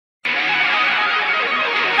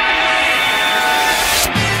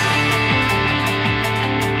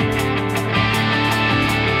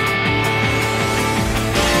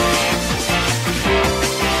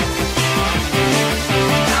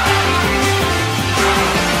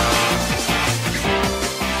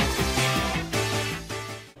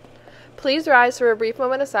Please rise for a brief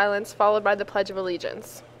moment of silence, followed by the Pledge of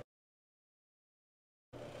Allegiance.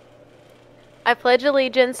 I pledge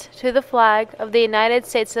allegiance to the flag of the United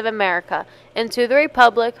States of America and to the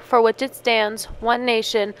republic for which it stands, one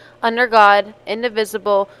nation, under God,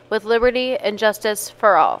 indivisible, with liberty and justice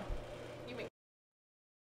for all.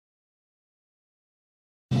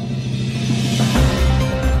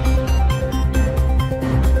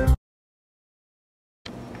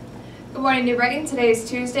 Good morning, New Brighton. Today is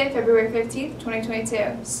Tuesday, February 15th,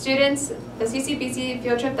 2022. Students, the CCBC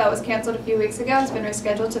field trip that was canceled a few weeks ago has been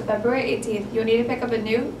rescheduled to February 18th. You'll need to pick up a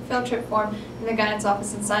new field trip form in the guidance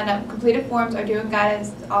office and sign up. Completed forms are due in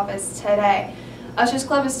guidance office today. Ushers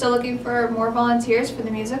Club is still looking for more volunteers for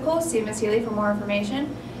the musical. See Ms. Healy for more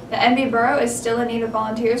information. The NB Borough is still in need of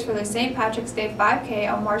volunteers for their St. Patrick's Day 5K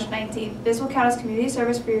on March 19th. This will count as community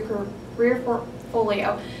service for your career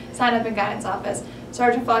portfolio. Sign up in guidance office.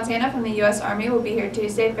 Sergeant Fontana from the U.S. Army will be here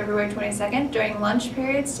Tuesday, February 22nd during lunch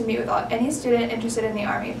periods to meet with any student interested in the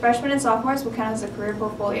Army. Freshmen and sophomores will count as a career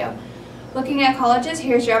portfolio. Looking at colleges,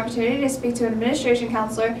 here's your opportunity to speak to an administration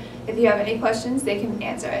counselor. If you have any questions, they can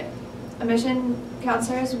answer it. Admission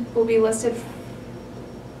counselors will be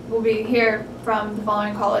here from the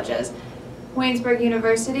following colleges: Waynesburg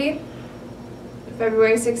University,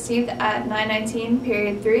 February 16th at 9:19,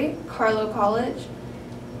 period 3, Carlow College.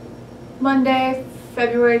 Monday,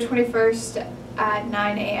 February 21st at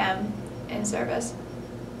 9 a.m. in service.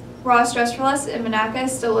 Ross Dress for Less in Monaca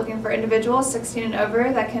is still looking for individuals 16 and over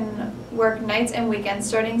that can work nights and weekends.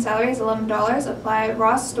 Starting salary is $11. Apply at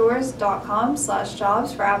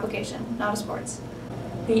rossstores.com/jobs for application. Not a sports.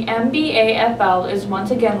 The MBAFL is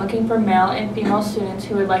once again looking for male and female students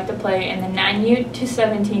who would like to play in the 9U to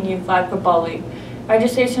 17U Flag Football League.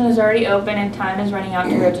 Registration is already open and time is running out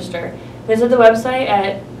to register. Visit the website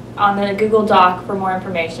on the Google Doc for more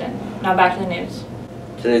information. Now back to the news.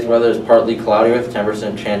 Today's weather is partly cloudy with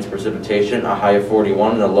 10% chance of precipitation, a high of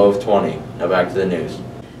 41 and a low of 20. Now back to the news.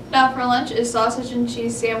 Now for lunch is sausage and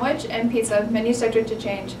cheese sandwich and pizza. Menu subject to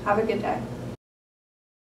change. Have a good day.